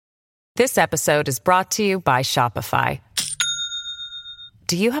This episode is brought to you by Shopify.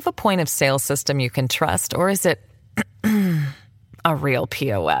 Do you have a point of sale system you can trust, or is it a real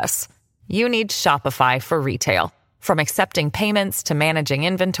POS? You need Shopify for retail. From accepting payments to managing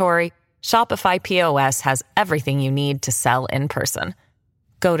inventory, Shopify POS has everything you need to sell in person.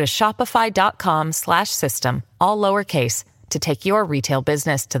 Go to shopify.com/system, all lowercase, to take your retail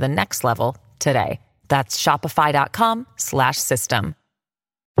business to the next level today. That's shopify.com/system.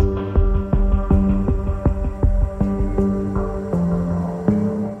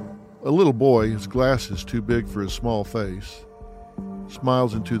 A little boy, his glasses too big for his small face,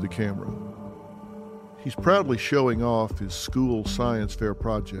 smiles into the camera. He's proudly showing off his school science fair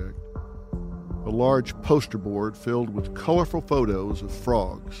project, a large poster board filled with colorful photos of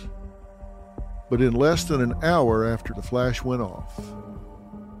frogs. But in less than an hour after the flash went off,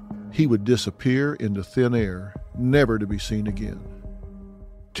 he would disappear into thin air, never to be seen again.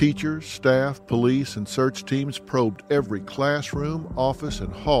 Teachers, staff, police, and search teams probed every classroom, office,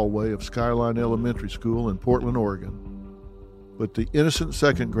 and hallway of Skyline Elementary School in Portland, Oregon. But the innocent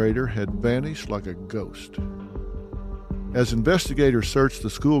second grader had vanished like a ghost. As investigators searched the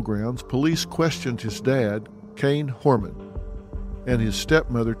school grounds, police questioned his dad, Kane Horman, and his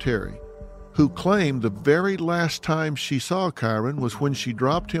stepmother, Terry, who claimed the very last time she saw Kyron was when she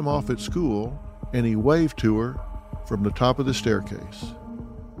dropped him off at school and he waved to her from the top of the staircase.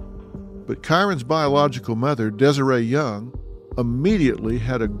 But Kyron's biological mother, Desiree Young, immediately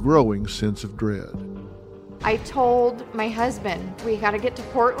had a growing sense of dread. I told my husband, we got to get to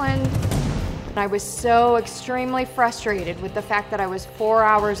Portland. And I was so extremely frustrated with the fact that I was 4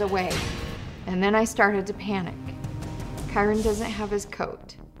 hours away. And then I started to panic. Kyron doesn't have his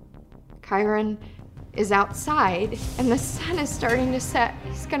coat. Kyron is outside and the sun is starting to set.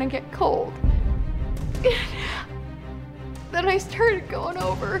 He's gonna get cold. Then I started going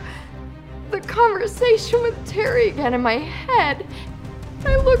over the conversation with Terry again in my head.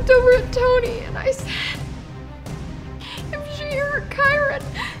 I looked over at Tony and I said, if she hurt Kyron,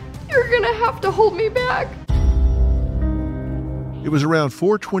 you're gonna have to hold me back. It was around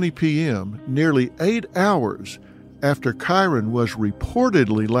 4:20 p.m., nearly 8 hours after Kyron was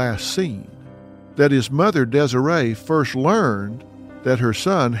reportedly last seen, that his mother, Desiree, first learned that her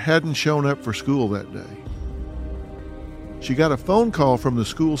son hadn't shown up for school that day. She got a phone call from the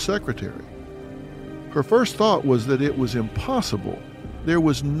school secretary. Her first thought was that it was impossible. There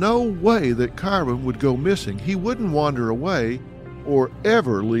was no way that Kyron would go missing. He wouldn't wander away or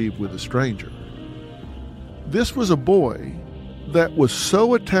ever leave with a stranger. This was a boy that was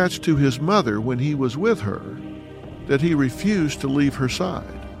so attached to his mother when he was with her that he refused to leave her side.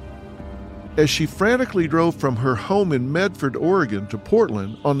 As she frantically drove from her home in Medford, Oregon to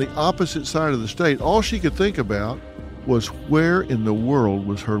Portland on the opposite side of the state, all she could think about was where in the world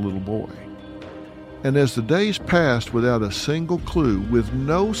was her little boy. And as the days passed without a single clue, with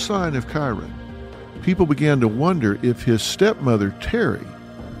no sign of Kyron, people began to wonder if his stepmother, Terry,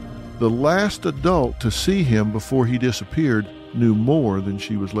 the last adult to see him before he disappeared, knew more than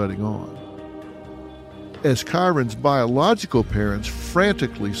she was letting on. As Kyron's biological parents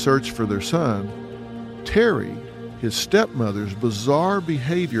frantically searched for their son, Terry, his stepmother's bizarre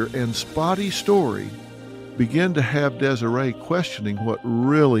behavior and spotty story began to have Desiree questioning what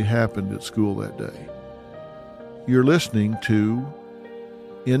really happened at school that day. You're listening to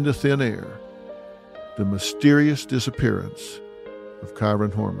Into Thin Air, the mysterious disappearance of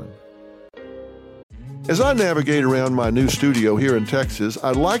Kyron Horman. As I navigate around my new studio here in Texas, I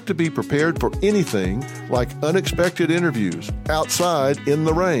like to be prepared for anything like unexpected interviews outside in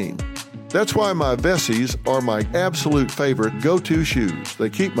the rain. That's why my Vessies are my absolute favorite go-to shoes. They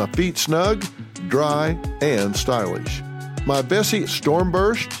keep my feet snug, dry, and stylish. My Vessi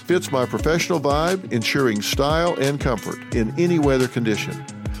Stormburst fits my professional vibe, ensuring style and comfort in any weather condition.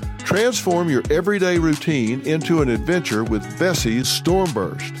 Transform your everyday routine into an adventure with Vessi's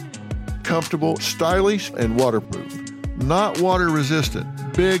Stormburst. Comfortable, stylish, and waterproof. Not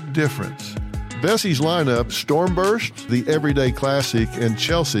water-resistant. Big difference. Vessi's lineup, Stormburst, the everyday classic, and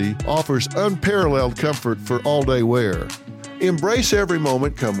Chelsea, offers unparalleled comfort for all-day wear. Embrace every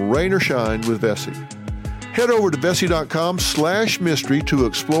moment, come rain or shine, with Vessi. Head over to Vessi.com/mystery to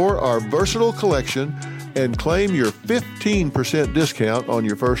explore our versatile collection and claim your 15% discount on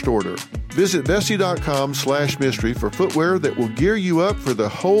your first order. Visit Vessi.com/mystery for footwear that will gear you up for the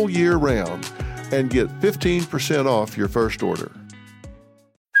whole year round and get 15% off your first order.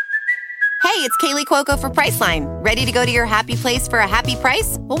 Hey, it's Kaylee Cuoco for Priceline. Ready to go to your happy place for a happy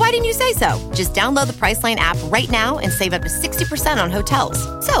price? Well, why didn't you say so? Just download the Priceline app right now and save up to 60% on hotels.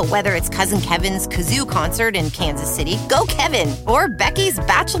 So whether it's Cousin Kevin's Kazoo Concert in Kansas City, go Kevin, or Becky's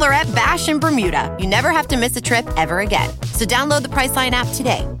Bachelorette Bash in Bermuda, you never have to miss a trip ever again. So download the Priceline app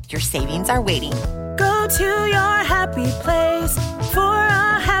today. Your savings are waiting. Go to your happy place for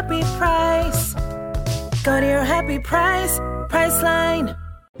a happy price. Go to your happy price, Priceline.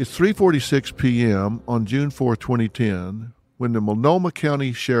 It's 3:46 p.m. on June 4, 2010, when the Multnomah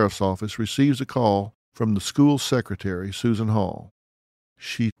County Sheriff's Office receives a call from the school secretary, Susan Hall.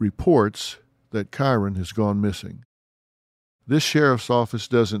 She reports that Kyron has gone missing. This sheriff's office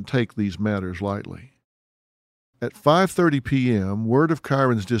doesn't take these matters lightly. At 5:30 p.m., word of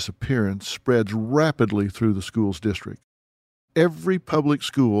Kyron's disappearance spreads rapidly through the school's district. Every public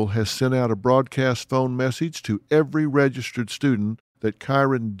school has sent out a broadcast phone message to every registered student that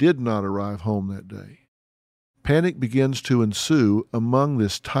Kyron did not arrive home that day. Panic begins to ensue among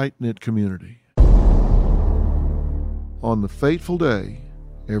this tight-knit community. On the fateful day,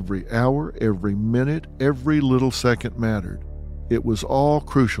 every hour, every minute, every little second mattered. It was all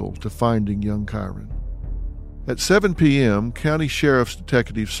crucial to finding young Kyron. At 7 p.m., County Sheriff's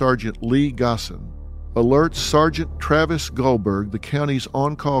Detective Sergeant Lee Gosson alerts Sergeant Travis Goldberg, the county's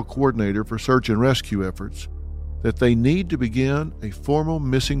on-call coordinator for search and rescue efforts, that they need to begin a formal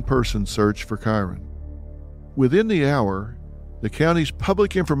missing person search for Kyron. Within the hour, the county's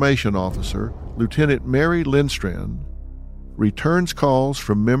public information officer, Lieutenant Mary Lindstrand, returns calls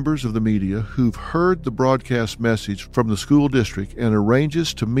from members of the media who've heard the broadcast message from the school district and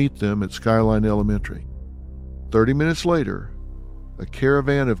arranges to meet them at Skyline Elementary. 30 minutes later, a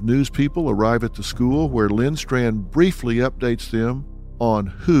caravan of news people arrive at the school where Lindstrand briefly updates them on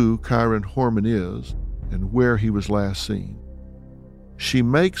who Kyron Horman is and where he was last seen. She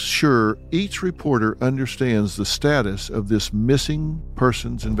makes sure each reporter understands the status of this missing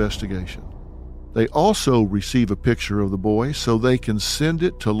persons investigation. They also receive a picture of the boy so they can send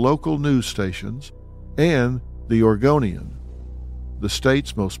it to local news stations and the Oregonian, the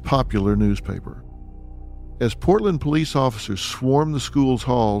state's most popular newspaper. As Portland police officers swarm the school's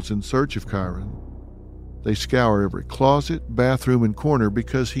halls in search of Kyron, they scour every closet, bathroom, and corner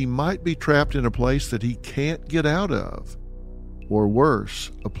because he might be trapped in a place that he can't get out of, or worse,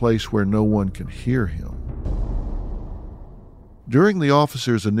 a place where no one can hear him. During the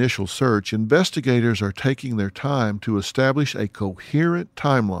officers' initial search, investigators are taking their time to establish a coherent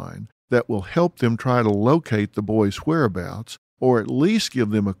timeline that will help them try to locate the boy's whereabouts, or at least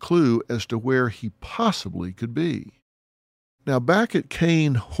give them a clue as to where he possibly could be. Now, back at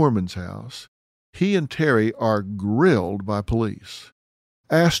Kane Horman's house, he and Terry are grilled by police,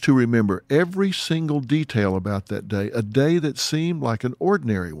 asked to remember every single detail about that day, a day that seemed like an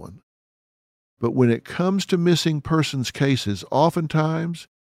ordinary one. But when it comes to missing persons cases, oftentimes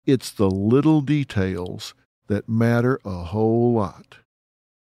it's the little details that matter a whole lot.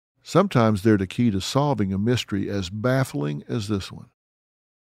 Sometimes they're the key to solving a mystery as baffling as this one.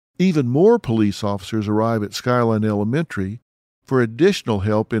 Even more police officers arrive at Skyline Elementary for additional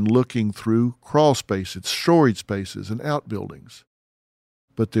help in looking through crawl spaces, storage spaces, and outbuildings.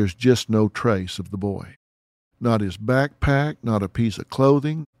 But there's just no trace of the boy. Not his backpack, not a piece of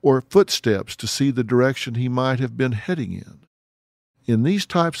clothing, or footsteps to see the direction he might have been heading in. In these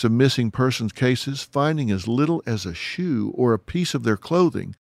types of missing persons cases, finding as little as a shoe or a piece of their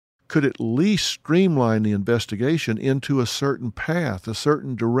clothing could at least streamline the investigation into a certain path, a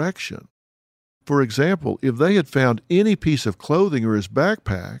certain direction. For example, if they had found any piece of clothing or his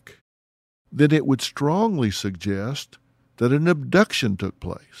backpack, then it would strongly suggest that an abduction took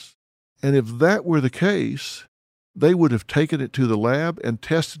place. And if that were the case, they would have taken it to the lab and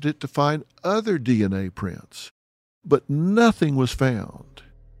tested it to find other DNA prints. But nothing was found.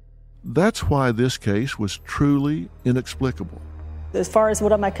 That's why this case was truly inexplicable. As far as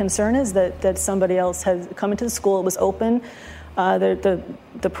what my concern is, that somebody else has come into the school, it was open.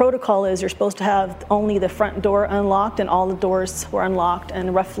 The protocol is you're supposed to have only the front door unlocked, and all the doors were unlocked.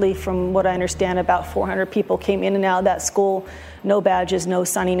 And roughly, from what I understand, about 400 people came in and out of that school. No badges, no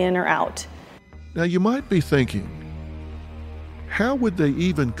signing in or out. Now you might be thinking, how would they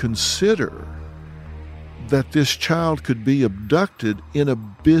even consider that this child could be abducted in a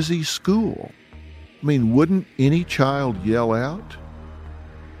busy school? I mean, wouldn't any child yell out?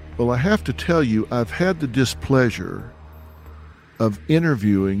 Well, I have to tell you, I've had the displeasure of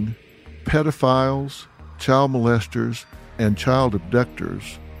interviewing pedophiles, child molesters, and child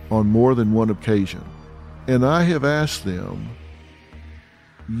abductors on more than one occasion. And I have asked them,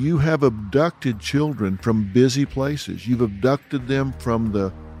 you have abducted children from busy places. You've abducted them from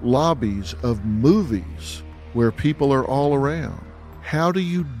the lobbies of movies where people are all around. How do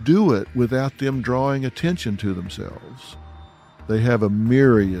you do it without them drawing attention to themselves? They have a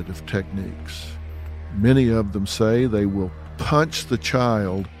myriad of techniques. Many of them say they will punch the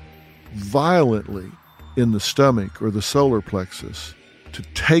child violently in the stomach or the solar plexus to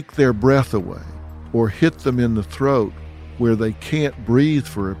take their breath away, or hit them in the throat where they can't breathe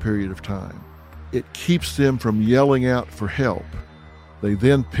for a period of time. It keeps them from yelling out for help. They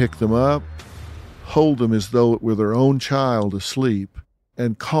then pick them up, hold them as though it were their own child asleep,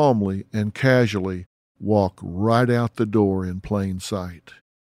 and calmly and casually walk right out the door in plain sight.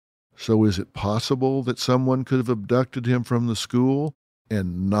 So is it possible that someone could have abducted him from the school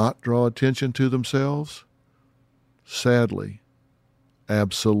and not draw attention to themselves? Sadly,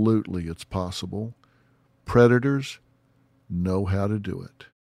 absolutely it's possible. Predators know how to do it.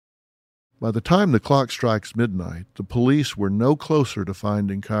 By the time the clock strikes midnight, the police were no closer to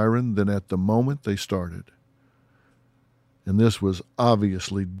finding Kyron than at the moment they started. And this was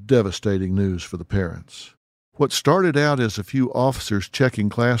obviously devastating news for the parents. What started out as a few officers checking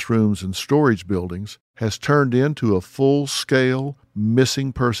classrooms and storage buildings has turned into a full-scale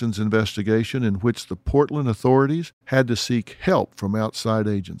missing persons investigation in which the Portland authorities had to seek help from outside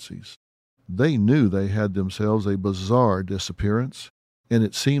agencies. They knew they had themselves a bizarre disappearance, and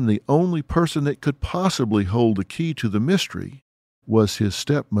it seemed the only person that could possibly hold the key to the mystery was his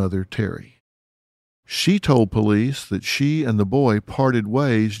stepmother, Terry. She told police that she and the boy parted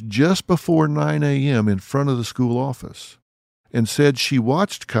ways just before 9 a.m. in front of the school office, and said she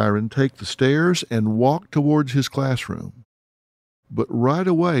watched Kyron take the stairs and walk towards his classroom. But right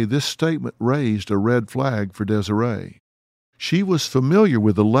away, this statement raised a red flag for Desiree. She was familiar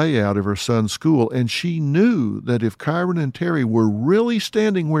with the layout of her son's school, and she knew that if Kyron and Terry were really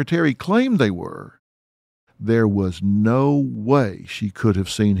standing where Terry claimed they were, there was no way she could have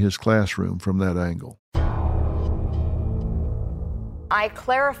seen his classroom from that angle. I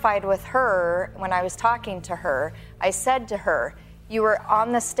clarified with her when I was talking to her. I said to her, "You were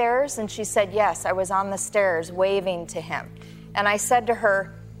on the stairs?" And she said, "Yes, I was on the stairs waving to him." And I said to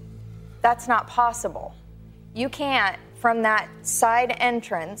her, "That's not possible. You can't, from that side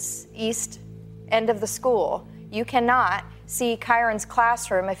entrance, east end of the school, you cannot see Kyron's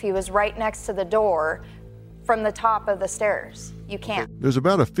classroom if he was right next to the door from the top of the stairs. You can't." There's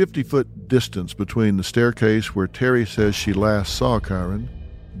about a 50-foot distance between the staircase where Terry says she last saw Kyron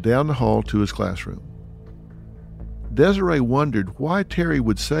down the hall to his classroom. Desiree wondered why Terry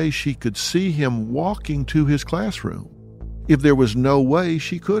would say she could see him walking to his classroom if there was no way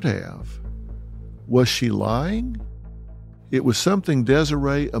she could have. Was she lying? It was something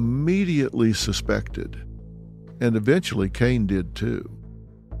Desiree immediately suspected, and eventually Kane did too.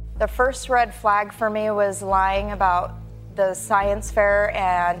 The first red flag for me was lying about the science fair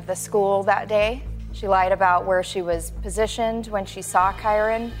and the school that day. She lied about where she was positioned when she saw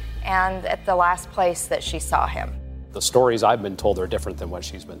Kyron and at the last place that she saw him. The stories I've been told are different than what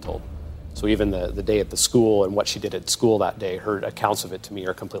she's been told. So even the day at the school and what she did at school that day, her accounts of it to me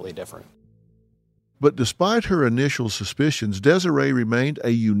are completely different. But despite her initial suspicions, Desiree remained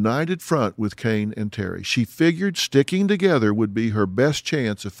a united front with Kane and Terry. She figured sticking together would be her best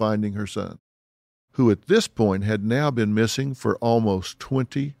chance of finding her son, who at this point had now been missing for almost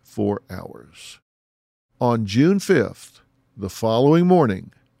 24 hours. On June 5th, the following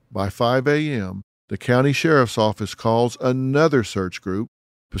morning, by 5 a.m., the county sheriff's office calls another search group,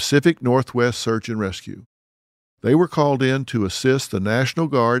 Pacific Northwest Search and Rescue. They were called in to assist the National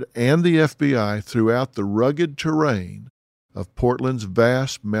Guard and the FBI throughout the rugged terrain of Portland's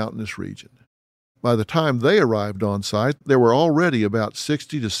vast mountainous region. By the time they arrived on site, there were already about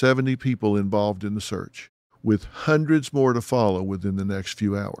 60 to 70 people involved in the search, with hundreds more to follow within the next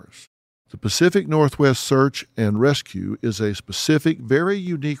few hours. The Pacific Northwest Search and Rescue is a specific, very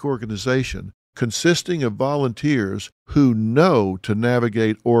unique organization consisting of volunteers who know to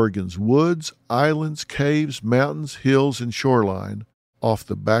navigate Oregon's woods, islands, caves, mountains, hills, and shoreline off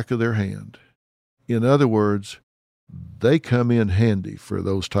the back of their hand. In other words, they come in handy for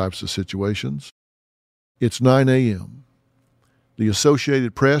those types of situations. It's 9 a.m. The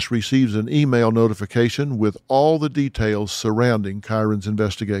Associated Press receives an email notification with all the details surrounding Kyron's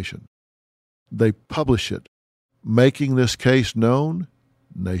investigation. They publish it, making this case known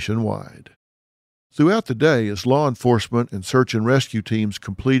nationwide. Throughout the day, as law enforcement and search and rescue teams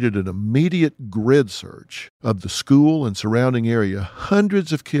completed an immediate grid search of the school and surrounding area,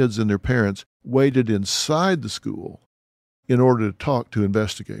 hundreds of kids and their parents waited inside the school in order to talk to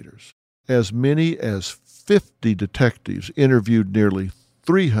investigators. As many as 50 detectives interviewed nearly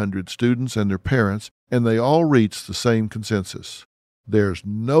 300 students and their parents, and they all reached the same consensus. There's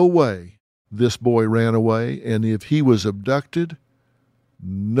no way this boy ran away, and if he was abducted,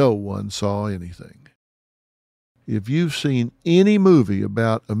 no one saw anything. If you've seen any movie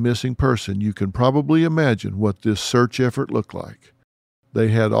about a missing person, you can probably imagine what this search effort looked like. They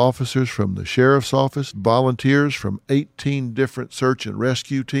had officers from the sheriff's office, volunteers from 18 different search and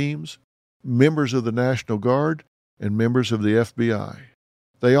rescue teams, members of the National Guard, and members of the FBI.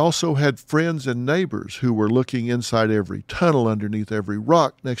 They also had friends and neighbors who were looking inside every tunnel, underneath every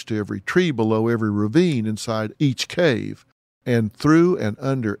rock, next to every tree, below every ravine, inside each cave, and through and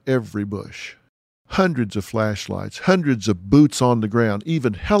under every bush. Hundreds of flashlights, hundreds of boots on the ground,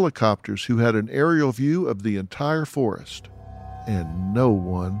 even helicopters who had an aerial view of the entire forest. And no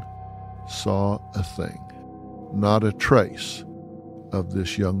one saw a thing, not a trace of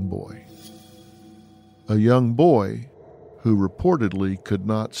this young boy. A young boy who reportedly could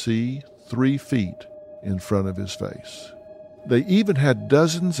not see 3 feet in front of his face. They even had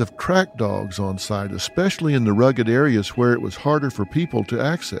dozens of track dogs on site, especially in the rugged areas where it was harder for people to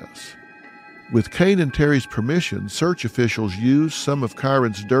access. With Kane and Terry's permission, search officials used some of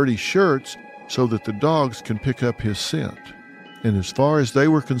Kyron's dirty shirts so that the dogs can pick up his scent. And as far as they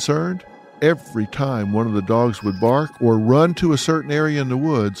were concerned, every time one of the dogs would bark or run to a certain area in the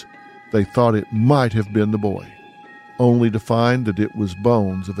woods, they thought it might have been the boy, only to find that it was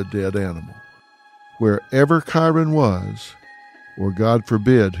bones of a dead animal. Wherever Kyron was, or God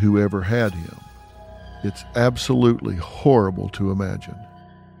forbid whoever had him, it's absolutely horrible to imagine.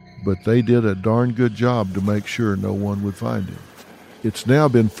 But they did a darn good job to make sure no one would find him. It's now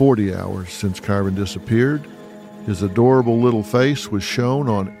been 40 hours since Kyron disappeared. His adorable little face was shown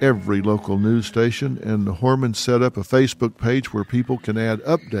on every local news station, and the Hormans set up a Facebook page where people can add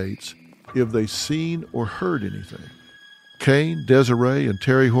updates if they've seen or heard anything. Kane, Desiree, and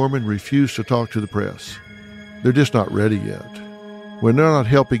Terry Horman refuse to talk to the press. They're just not ready yet. When they're not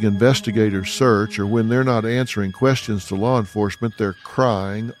helping investigators search, or when they're not answering questions to law enforcement, they're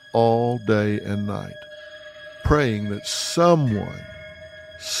crying all day and night, praying that someone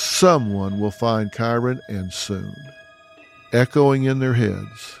will find Kyron, and soon. Echoing in their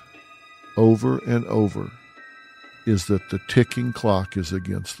heads, over and over, is that the ticking clock is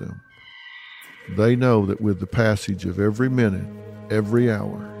against them. They know that with the passage of every minute, every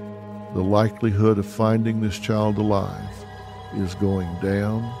hour, the likelihood of finding this child alive is going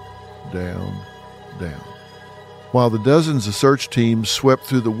down, down, down. While the dozens of search teams swept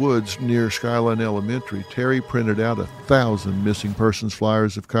through the woods near Skyline Elementary, Terry printed out 1,000 missing persons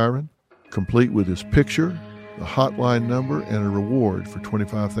flyers of Kyron, complete with his picture, the hotline number, and a reward for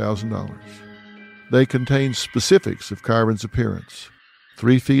 $25,000. They contained specifics of Kyron's appearance: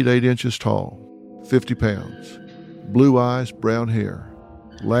 3 feet 8 inches tall, 50 pounds, blue eyes, brown hair,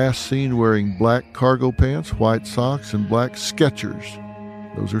 last seen wearing black cargo pants, white socks, and black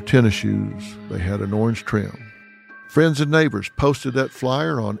Skechers. Those are tennis shoes. They had an orange trim. Friends and neighbors posted that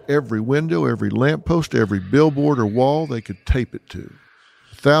flyer on every window, every lamppost, every billboard or wall they could tape it to.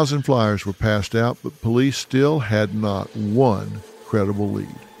 1,000 flyers were passed out, but police still had not one credible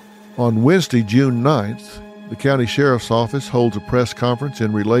lead. On Wednesday, June 9th, the county sheriff's office holds a press conference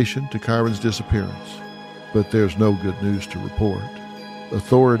in relation to Kyron's disappearance. But there's no good news to report.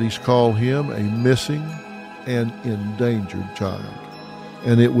 Authorities call him a missing and endangered child.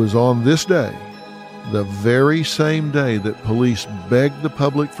 And it was on this day, the very same day that police begged the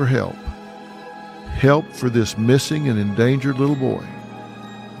public for help for this missing and endangered little boy,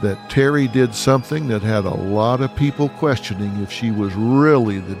 that Terry did something that had a lot of people questioning if she was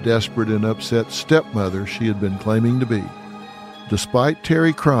really the desperate and upset stepmother she had been claiming to be. Despite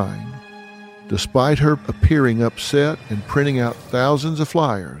Terry crying, despite her appearing upset and printing out thousands of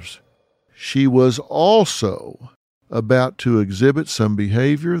flyers, she was also about to exhibit some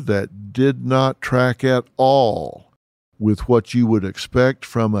behavior that did not track at all with what you would expect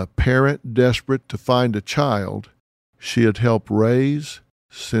from a parent desperate to find a child she had helped raise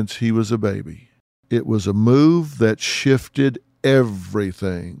since he was a baby. It was a move that shifted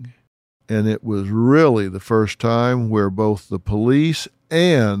everything, and it was really the first time where both the police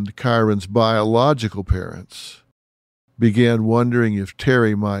and Kyron's biological parents began wondering if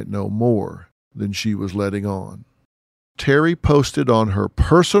Terry might know more than she was letting on. Terry posted on her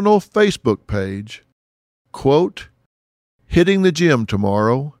personal Facebook page, quote, "Hitting the gym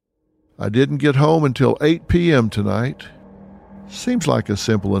tomorrow. I didn't get home until 8 p.m. tonight." Seems like a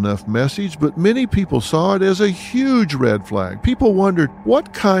simple enough message, but many people saw it as a huge red flag. People wondered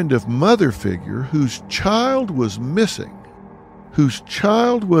what kind of mother figure whose child was missing, whose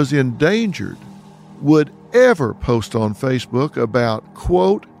child was endangered, would ever post on Facebook about,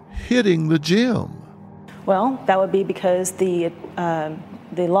 quote, "hitting the gym." Well, that would be because the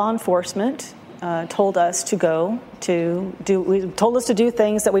law enforcement told us to do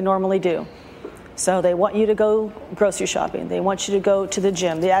things that we normally do. So they want you to go grocery shopping. They want you to go to the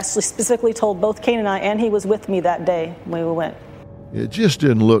gym. They actually specifically told both Kane and I, and he was with me that day when we went. It just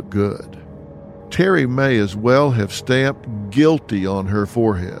didn't look good. Terry may as well have stamped guilty on her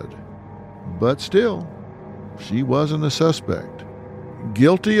forehead. But still, she wasn't a suspect.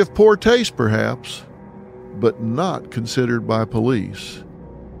 Guilty of poor taste, perhaps, but not considered by police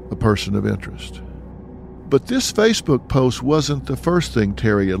a person of interest. But this Facebook post wasn't the first thing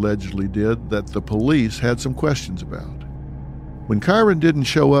Terry allegedly did that the police had some questions about. When Kyron didn't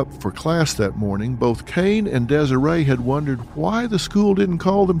show up for class that morning, both Kane and Desiree had wondered why the school didn't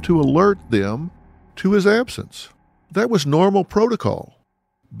call them to alert them to his absence. That was normal protocol.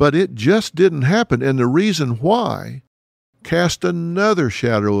 But it just didn't happen, and the reason why cast another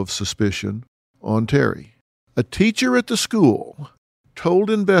shadow of suspicion on Terry. A teacher at the school told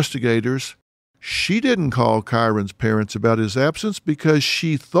investigators she didn't call Kyron's parents about his absence because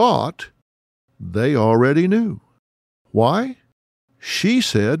she thought they already knew. Why? She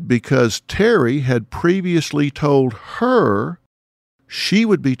said because Terry had previously told her she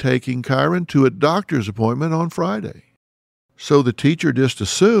would be taking Kyron to a doctor's appointment on Friday. So the teacher just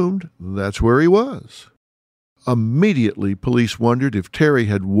assumed that's where he was. Immediately, police wondered if Terry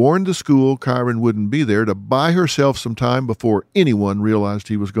had warned the school Kyron wouldn't be there to buy herself some time before anyone realized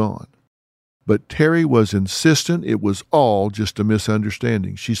he was gone. But Terry was insistent it was all just a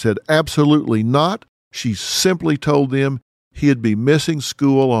misunderstanding. She said absolutely not. She simply told them he'd be missing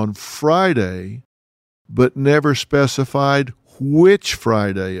school on Friday, but never specified which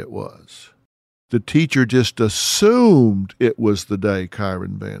Friday it was. The teacher just assumed it was the day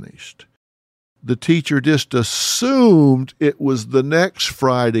Kyron vanished. The teacher just assumed it was the next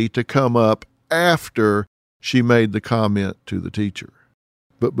Friday to come up after she made the comment to the teacher.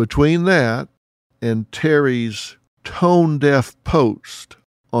 But between that and Terry's tone-deaf post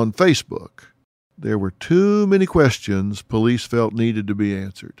on Facebook, there were too many questions police felt needed to be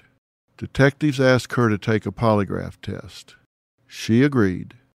answered. Detectives asked her to take a polygraph test. She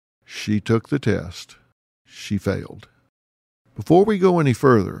agreed. She took the test. She failed. Before we go any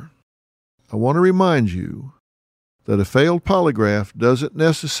further, I want to remind you that a failed polygraph doesn't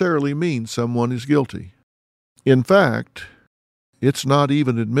necessarily mean someone is guilty. In fact, it's not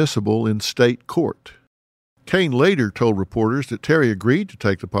even admissible in state court. Kane later told reporters that Terry agreed to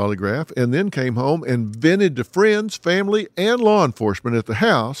take the polygraph and then came home and vented to friends, family, and law enforcement at the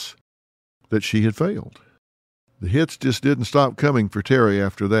house that she had failed. The hits just didn't stop coming for Terry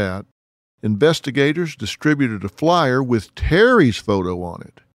after that. Investigators distributed a flyer with Terry's photo on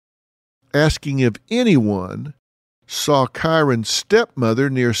it, asking if anyone saw Kyron's stepmother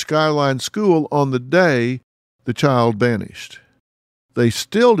near Skyline School on the day the child vanished. They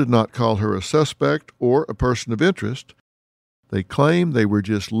still did not call her a suspect or a person of interest. They claimed they were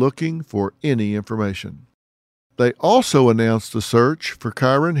just looking for any information. They also announced the search for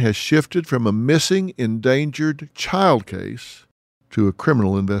Kyron has shifted from a missing, endangered child case to a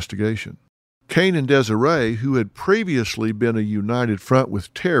criminal investigation. Kane and Desiree, who had previously been a united front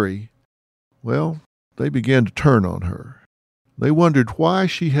with Terry, well, they began to turn on her. They wondered why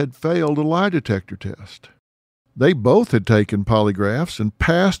she had failed a lie detector test. They both had taken polygraphs and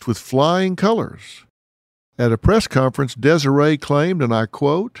passed with flying colors. At a press conference, Desiree claimed, and I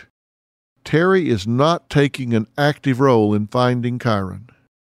quote, "Terry is not taking an active role in finding Kyron."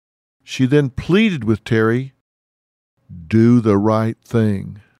 She then pleaded with Terry, "Do the right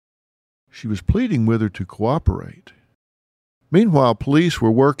thing." She was pleading with her to cooperate. Meanwhile, police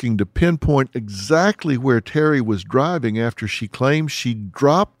were working to pinpoint exactly where Terry was driving after she claimed she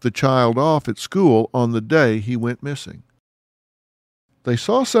dropped the child off at school on the day he went missing. They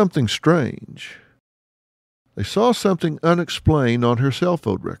saw something strange. They saw something unexplained on her cell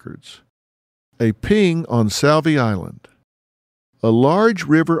phone records. A ping on Salvie Island, a large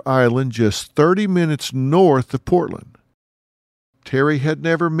river island just 30 minutes north of Portland. Terry had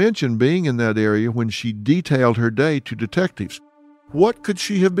never mentioned being in that area when she detailed her day to detectives. What could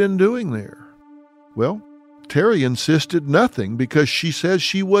she have been doing there? Well, Terry insisted nothing because she says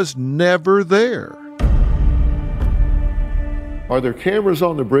she was never there. Are there cameras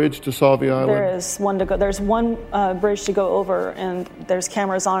on the bridge to Salvie Island? There is one to go. There's one bridge to go over, and there's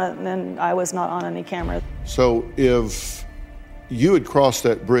cameras on it, and then I was not on any camera. So if you had crossed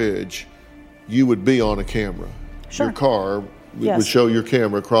that bridge, you would be on a camera. Sure. Your car Yes. would show your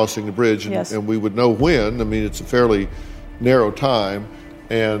camera crossing the bridge, and, Yes. and we would know when. I mean, it's a fairly narrow time,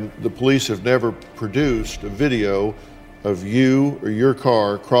 and the police have never produced a video of you or your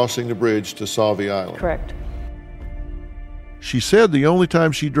car crossing the bridge to Sauvie Island. Correct. She said the only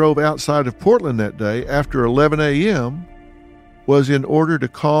time she drove outside of Portland that day after 11 a.m. was in order to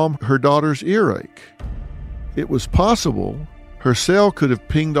calm her daughter's earache. It was possible her cell could have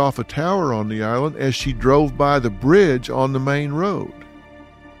pinged off a tower on the island as she drove by the bridge on the main road.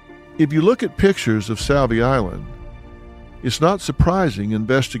 If you look at pictures of Sauvie Island, it's not surprising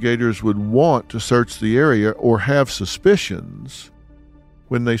investigators would want to search the area or have suspicions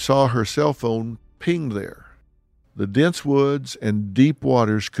when they saw her cell phone pinged there. The dense woods and deep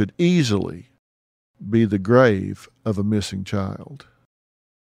waters could easily be the grave of a missing child.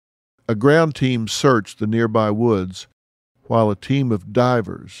 A ground team searched the nearby woods while a team of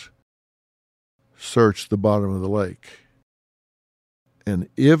divers searched the bottom of the lake. And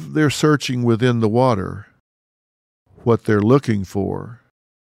if they're searching within the water, what they're looking for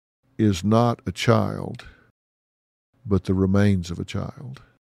is not a child, but the remains of a child.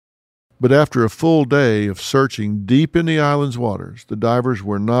 But after a full day of searching deep in the island's waters, the divers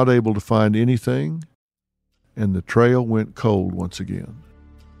were not able to find anything, and the trail went cold once again.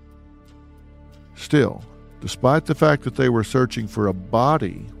 Still, despite the fact that they were searching for a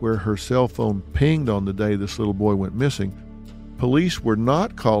body where her cell phone pinged on the day this little boy went missing, police were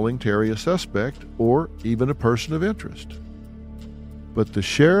not calling Terry a suspect or even a person of interest. But the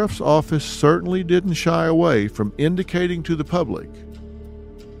sheriff's office certainly didn't shy away from indicating to the public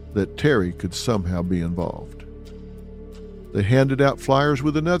that Terry could somehow be involved. They handed out flyers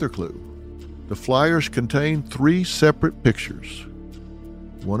with another clue. The flyers contained 3 separate pictures,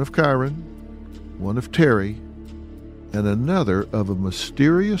 one of Kyron, one of Terry, and another of a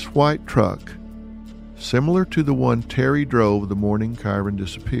mysterious white truck similar to the one Terry drove the morning Kyron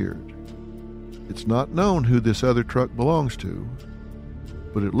disappeared. It's not known who this other truck belongs to,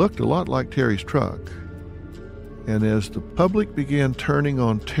 but it looked a lot like Terry's truck. And as the public began turning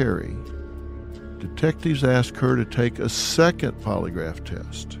on Terry, detectives asked her to take a second polygraph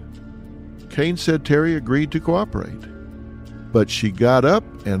test. Kane said Terry agreed to cooperate, but she got up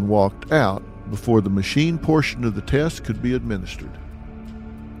and walked out before the machine portion of the test could be administered.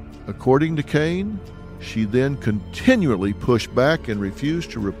 According to Kane, she then continually pushed back and refused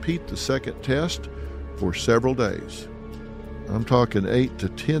to repeat the second test for several days. I'm talking 8 to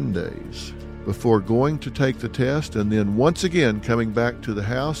 10 days, before going to take the test and then once again coming back to the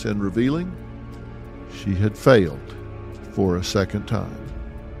house and revealing she had failed for a second time.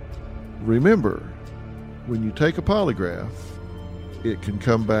 Remember, when you take a polygraph, it can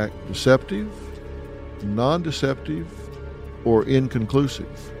come back deceptive, non-deceptive, or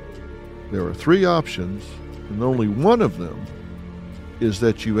inconclusive. There are 3 options, and only one of them is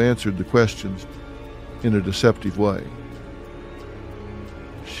that you answered the questions in a deceptive way.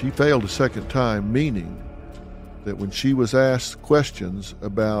 She failed a second time, meaning that when she was asked questions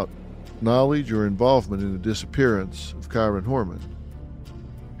about knowledge or involvement in the disappearance of Kyron Horman,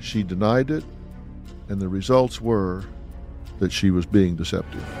 she denied it, and the results were that she was being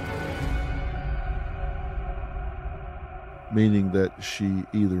deceptive. Meaning that she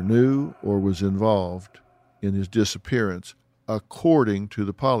either knew or was involved in his disappearance according to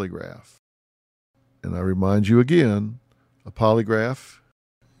the polygraph. And I remind you again, a polygraph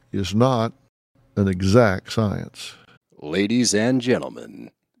is not an exact science. Ladies and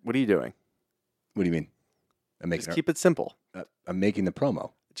gentlemen. What are you doing? What do you mean? Just keep it simple. I'm making the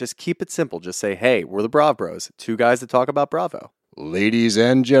promo. Just keep it simple. Just say, hey, we're the Brav Bros. 2 guys that talk about Bravo. Ladies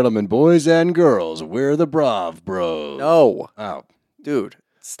and gentlemen, boys and girls, we're the Brav Bros. No. Oh. Dude,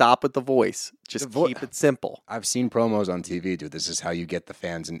 stop with the voice. Just keep it simple. I've seen promos on TV, dude. This is how you get the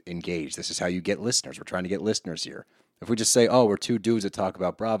fans engaged. This is how you get listeners. We're trying to get listeners here. If we just say, oh, we're 2 dudes that talk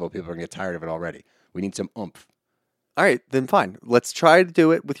about Bravo, people are going to get tired of it already. We need some oomph. All right, then fine. Let's try to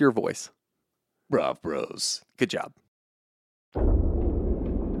do it with your voice. Brav Bros. Good job.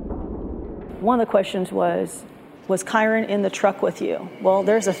 One of the questions was Kyron in the truck with you? Well,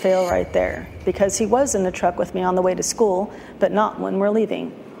 there's a fail right there, because he was in the truck with me on the way to school, but not when we're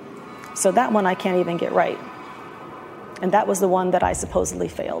leaving. So that one I can't even get right. And that was the one that I supposedly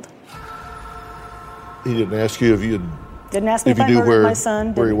failed. He didn't ask you if you didn't ask me if I heard my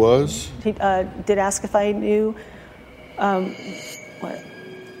son. Where he was? He did ask if I knew. What?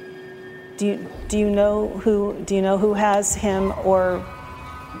 Do you know who has him, or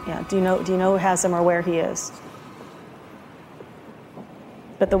do you know who has him or where he is?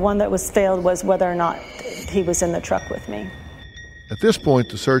 But the one that was failed was whether or not he was in the truck with me. At this point,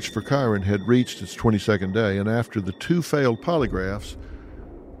 the search for Kyron had reached its 22nd day, and after the 2 failed polygraphs,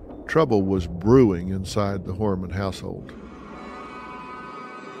 trouble was brewing inside the Horman household.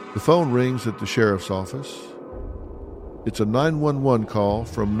 The phone rings at the sheriff's office. It's a 911 call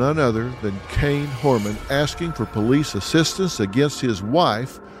from none other than Kane Horman asking for police assistance against his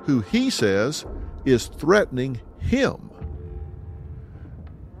wife, who he says is threatening him.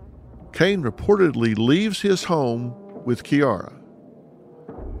 Kane reportedly leaves his home with Kiara,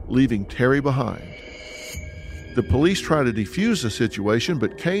 leaving Terry behind. The police try to defuse the situation,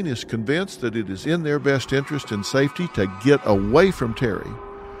 but Kane is convinced that it is in their best interest and safety to get away from Terry,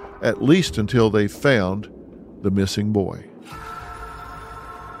 at least until they've found the missing boy.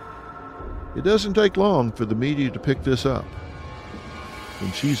 It doesn't take long for the media to pick this up.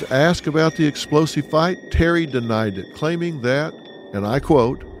 When she's asked about the explosive fight, Terry denied it, claiming that, and I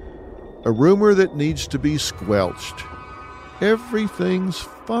quote, "a rumor that needs to be squelched. Everything's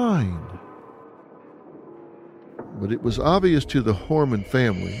fine." But it was obvious to the Horman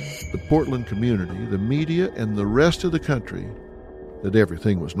family, the Portland community, the media, and the rest of the country that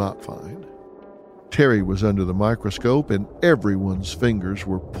everything was not fine. Terry was under the microscope, and everyone's fingers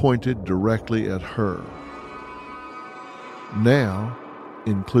were pointed directly at her. Now,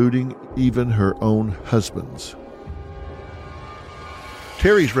 including even her own husband's.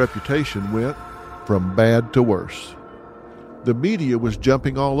 Terry's reputation went from bad to worse. The media was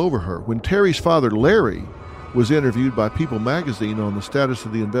jumping all over her. When Terry's father, Larry, was interviewed by People magazine on the status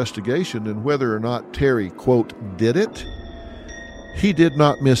of the investigation and whether or not Terry, quote, did it, he did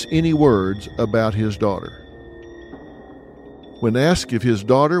not miss any words about his daughter. When asked if his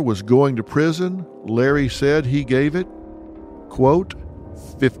daughter was going to prison, Larry said he gave it, quote,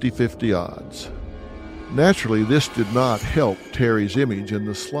 50-50 odds. Naturally, this did not help Terry's image in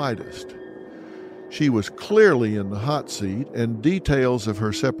the slightest. She was clearly in the hot seat, and details of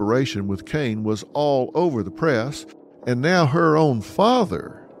her separation with Kane was all over the press, and now her own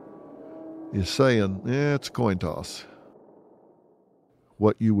father is saying, it's a coin toss.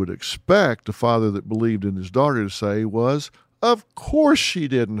 What you would expect a father that believed in his daughter to say was, of course she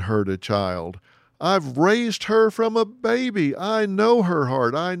didn't hurt a child. I've raised her from a baby. I know her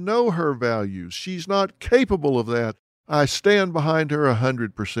heart. I know her values. She's not capable of that. I stand behind her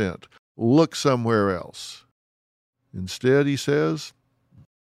 100%. Look somewhere else. Instead, he says,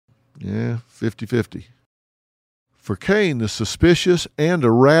 50-50. For Kane, the suspicious and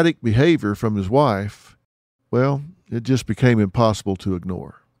erratic behavior from his wife, well, it just became impossible to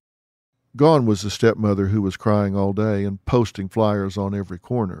ignore. Gone was the stepmother who was crying all day and posting flyers on every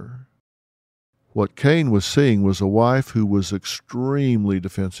corner. What Kane was seeing was a wife who was extremely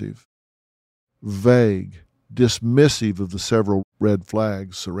defensive, vague, dismissive of the several red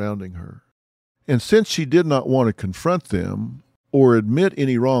flags surrounding her. And since she did not want to confront them or admit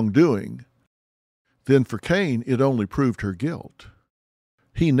any wrongdoing, then for Kane it only proved her guilt.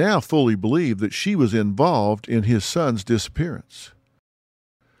 He now fully believed that she was involved in his son's disappearance.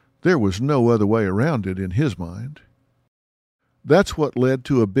 There was no other way around it in his mind. That's what led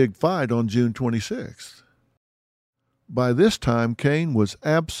to a big fight on June 26th. By this time, Kane was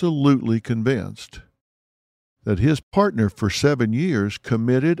absolutely convinced that his partner for 7 years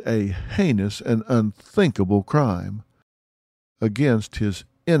committed a heinous and unthinkable crime against his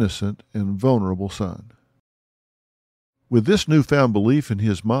innocent and vulnerable son. With this newfound belief in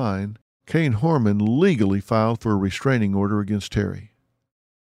his mind, Kane Horman legally filed for a restraining order against Terry.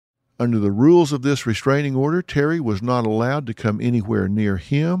 Under the rules of this restraining order, Terry was not allowed to come anywhere near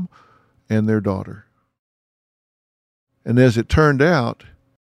him and their daughter. And as it turned out,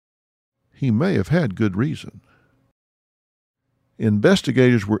 he may have had good reason.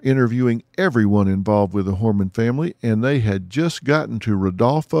 Investigators were interviewing everyone involved with the Horman family, and they had just gotten to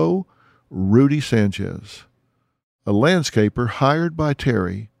Rodolfo Rudy Sanchez, a landscaper hired by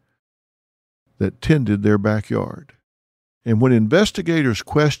Terry that tended their backyard. And when investigators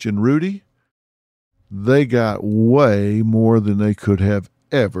questioned Rudy, they got way more than they could have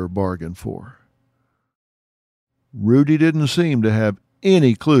ever bargained for. Rudy didn't seem to have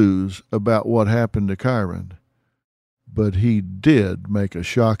any clues about what happened to Kyron, but he did make a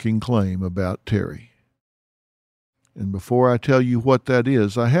shocking claim about Terry. And before I tell you what that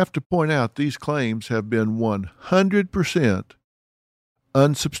is, I have to point out these claims have been 100%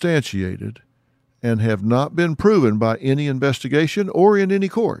 unsubstantiated and have not been proven by any investigation or in any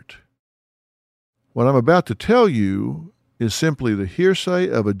court. What I'm about to tell you is simply the hearsay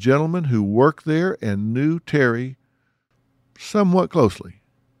of a gentleman who worked there and knew Terry somewhat closely.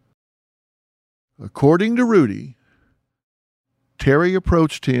 According to Rudy, Terry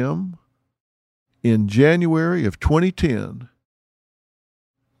approached him in January of 2010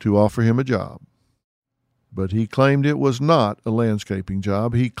 to offer him a job. But he claimed it was not a landscaping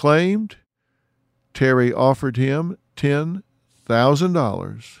job. He claimed Terry offered him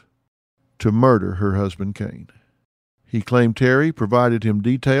 $10,000 to murder her husband, Kane. He claimed Terry provided him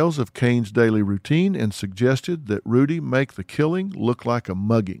details of Cain's daily routine and suggested that Rudy make the killing look like a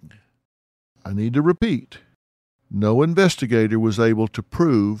mugging. I need to repeat, no investigator was able to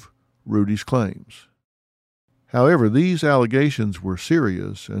prove Rudy's claims. However, these allegations were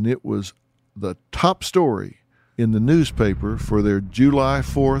serious, and it was the top story in the newspaper for their July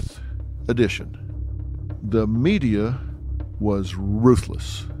 4th edition. The media was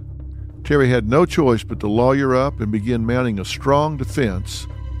ruthless. Terry had no choice but to lawyer up and begin mounting a strong defense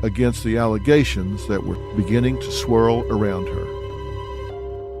against the allegations that were beginning to swirl around her.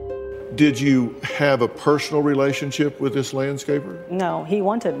 Did you have a personal relationship with this landscaper? No, he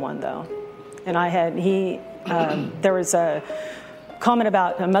wanted one though. And there was a comment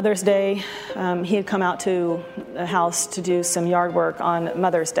about Mother's Day. He had come out to the house to do some yard work on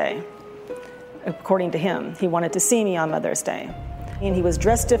Mother's Day. According to him, he wanted to see me on Mother's Day. And he was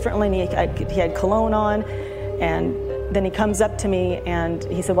dressed differently, and he had cologne on, and then he comes up to me and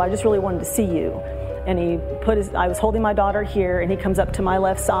he said, well, I just really wanted to see you. And I was holding my daughter here, and he comes up to my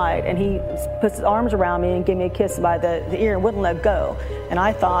left side, and he puts his arms around me and gave me a kiss by the ear and wouldn't let go. And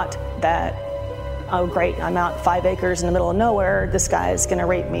I thought that, oh great, I'm out 5 acres in the middle of nowhere, this guy is gonna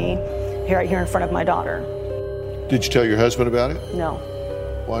rape me right here in front of my daughter. Did you tell your husband about it? No.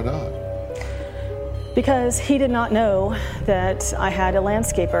 Why not? Because he did not know that I had a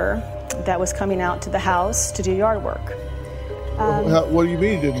landscaper that was coming out to the house to do yard work. What do you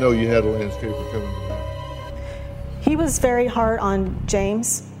mean you didn't know you had a landscaper coming to the house? He was very hard on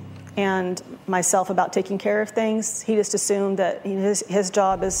James and myself about taking care of things. He just assumed that his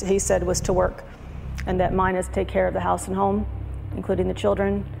job, as he said, was to work, and that mine is to take care of the house and home, including the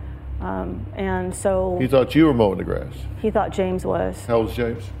children. And so... He thought you were mowing the grass? He thought James was. How old was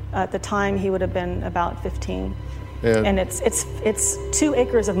James? At the time, he would have been about 15. And it's 2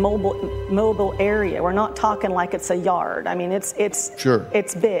 acres of mobile area. We're not talking like it's a yard. I mean, it's sure.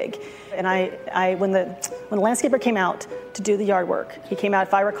 It's big. And when the landscaper came out to do the yard work, he came out,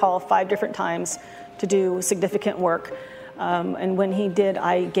 if I recall, 5 different times to do significant work. And when he did,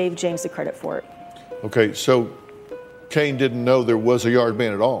 I gave James the credit for it. Okay, so Cain didn't know there was a yard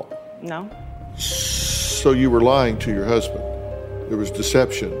man at all? No. So you were lying to your husband. There was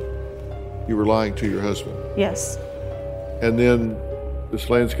deception. You were lying to your husband. Yes. And then this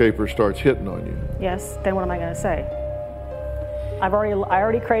landscaper starts hitting on you. Yes. Then what am I going to say? I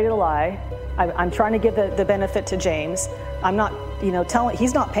already created a lie. I'm trying to give the benefit to James. I'm not, telling.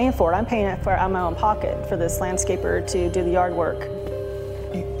 He's not paying for it. I'm paying it out of my own pocket for this landscaper to do the yard work.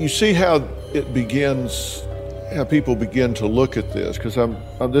 You see how it begins, how people begin to look at this, because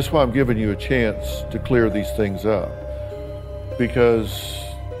this is why I'm giving you a chance to clear these things up. Because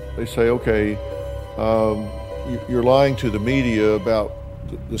they say, okay, you're lying to the media about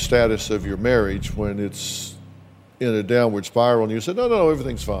the status of your marriage when it's in a downward spiral, and you say, no,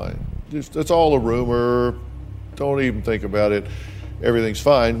 everything's fine. That's all a rumor. Don't even think about it. Everything's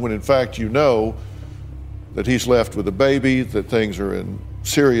fine, when in fact you know that he's left with a baby, that things are in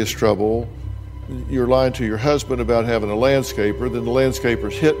serious trouble. You're lying to your husband about having a landscaper, then the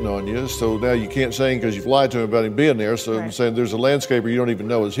landscaper's hitting on you, so now you can't say because you've lied to him about him being there, so right. Saying there's a landscaper you don't even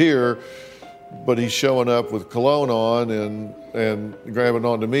know is here, but he's showing up with cologne on and grabbing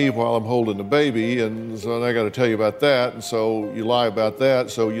onto me while I'm holding the baby, and so I got to tell you about that, and so you lie about that.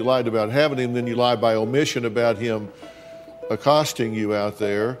 So you lied about having him, then you lied by omission about him accosting you out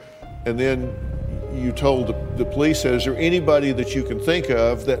there, and then you told the police, is there anybody that you can think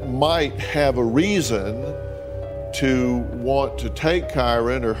of that might have a reason to want to take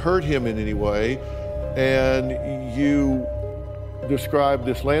Kyron or hurt him in any way? And you describe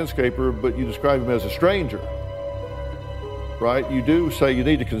this landscaper, but you describe him as a stranger, right? You do say you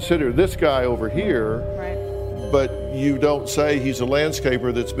need to consider this guy over here, right? But you don't say he's a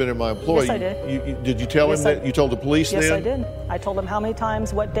landscaper that's been in my employ. Yes, I did. Did you tell him that? You told the police then? Yes, I did. I told him how many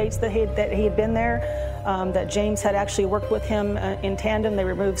times, what dates that he had been there, that James had actually worked with him in tandem. They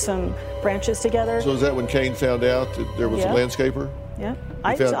removed some branches together. So is that when Cain found out that there was a landscaper? Yeah.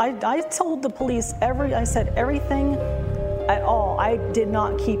 I told the police I said everything at all. I did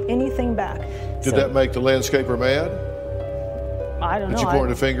not keep anything back. Did that make the landscaper mad? I don't know. Did you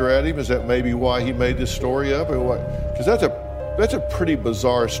point a finger at him? Is that maybe why he made this story up, or what? Because that's a pretty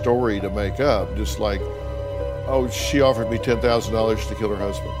bizarre story to make up. Just like, oh, she offered me $10,000 to kill her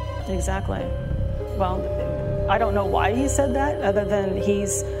husband. Exactly. Well, I don't know why he said that, other than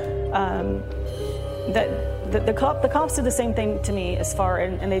he's the cops did the same thing to me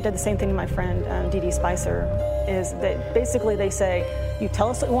and they did the same thing to my friend Dee Dee Spicer. Is that basically they say, you tell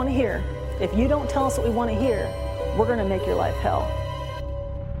us what we want to hear. If you don't tell us what we want to hear, we're going to make your life hell.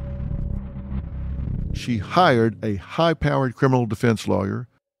 she hired a high-powered criminal defense lawyer,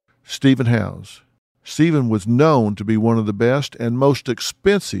 Stephen Howes. Stephen was known to be one of the best and most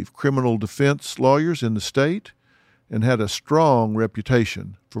expensive criminal defense lawyers in the state and had a strong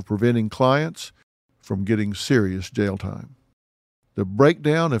reputation for preventing clients from getting serious jail time. The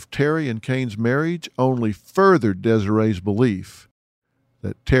breakdown of Terry and Kane's marriage only furthered Desiree's belief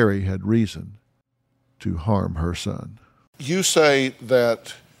that Terry had reason to harm her son. You say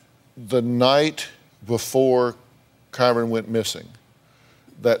that the night before Kyron went missing,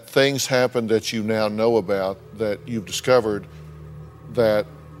 that things happened that you now know about, that you've discovered that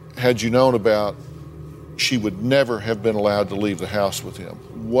had you known about, she would never have been allowed to leave the house with him.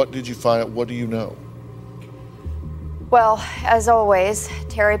 What did you find out? What do you know? Well, as always,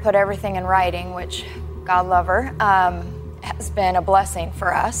 Terry put everything in writing, which, God love her, has been a blessing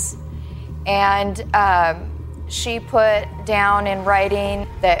for us. And she put down in writing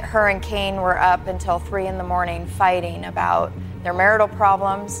that her and Kane were up until 3 a.m. fighting about their marital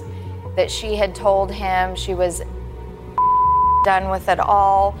problems, that she had told him she was done with it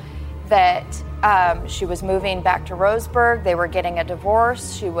all, that she was moving back to Roseburg, they were getting a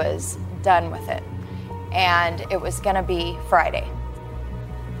divorce, she was done with it. And it was going to be Friday,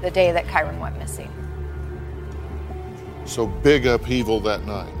 the day that Kyron went missing. So big upheaval that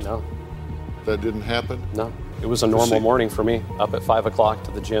night? No. That didn't happen? No. It was a normal morning for me. Up at 5 o'clock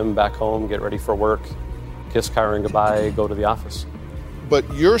to the gym, back home, get ready for work, kiss Kyron goodbye, go to the office. But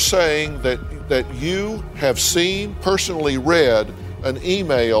you're saying that you have seen, personally read, an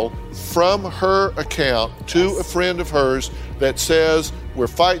email from her account to a friend of hers that says, we're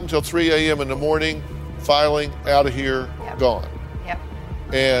fighting till 3 a.m. in the morning, filing, out of here, Yep. gone. Yep.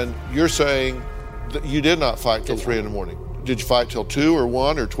 And you're saying that you did not fight till 3 in the morning. Did you fight till 2 or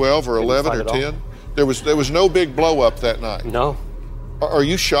 1 or 12 or 11 or 10? There was no big blow up that night. No. Are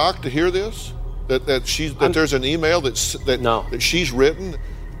you shocked to hear this? That there's an email that she's written?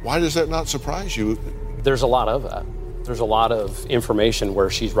 Why does that not surprise you? There's a lot of that. There's a lot of information where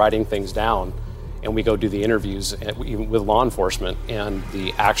she's writing things down, and we go do the interviews even with law enforcement, and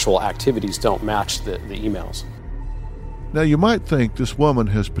the actual activities don't match the emails. Now, you might think this woman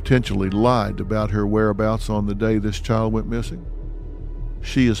has potentially lied about her whereabouts on the day this child went missing.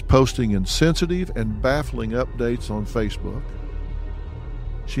 She is posting insensitive and baffling updates on Facebook.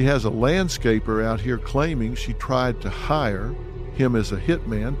 She has a landscaper out here claiming she tried to hire him as a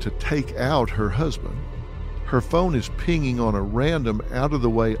hitman to take out her husband. Her phone is pinging on a random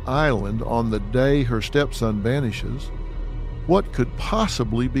out-of-the-way island on the day her stepson vanishes. What could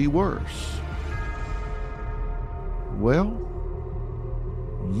possibly be worse? Well,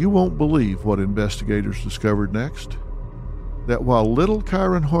 you won't believe what investigators discovered next. That while little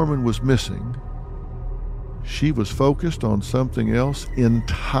Kyron Horman was missing, she was focused on something else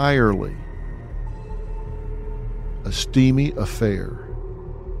entirely. A steamy affair.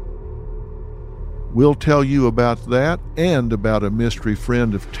 We'll tell you about that and about a mystery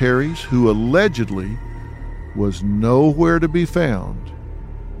friend of Terry's who allegedly was nowhere to be found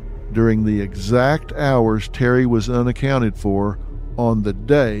during the exact hours Terry was unaccounted for on the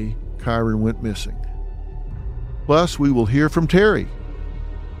day Kyron went missing. Plus, we will hear from Terry.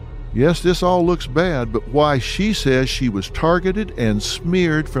 Yes, this all looks bad, but why she says she was targeted and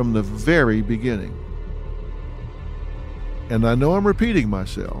smeared from the very beginning. And I know I'm repeating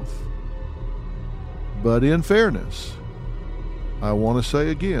myself, but in fairness, I want to say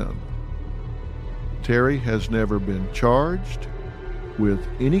again, Terry has never been charged with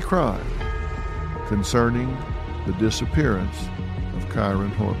any crime concerning the disappearance of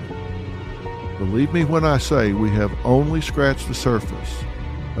Kyron Horman. Believe me when I say we have only scratched the surface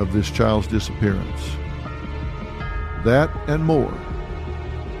of this child's disappearance. That and more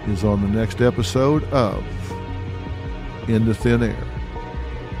is on the next episode of Into Thin Air,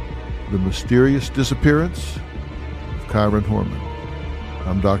 the mysterious disappearance of Kyron Horman.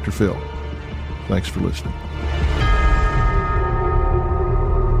 I'm Dr. Phil. Thanks for listening.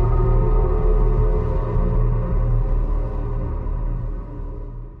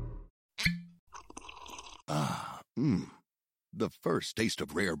 The first taste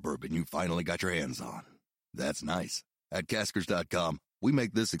of rare bourbon you finally got your hands on. That's nice. At Caskers.com, we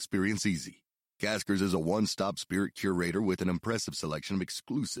make this experience easy. Caskers is a one-stop spirit curator with an impressive selection of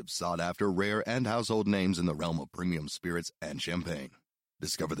exclusive, sought-after, rare, and household names in the realm of premium spirits and champagne.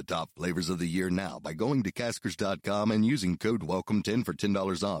 Discover the top flavors of the year now by going to Caskers.com and using code WELCOME10 for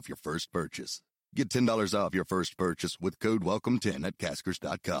 $10 off your first purchase. Get $10 off your first purchase with code WELCOME10 at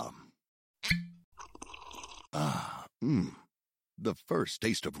Caskers.com. The first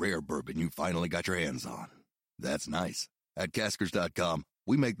taste of rare bourbon you finally got your hands on. That's nice. At Caskers.com,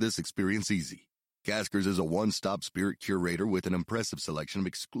 we make this experience easy. Caskers is a one-stop spirit curator with an impressive selection of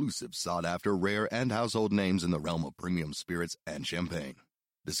exclusive, sought-after, rare, and household names in the realm of premium spirits and champagne.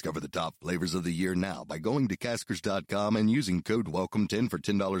 Discover the top flavors of the year now by going to Caskers.com and using code WELCOME10 for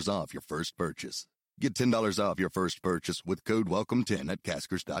 $10 off your first purchase. Get $10 off your first purchase with code WELCOME10 at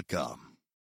Caskers.com.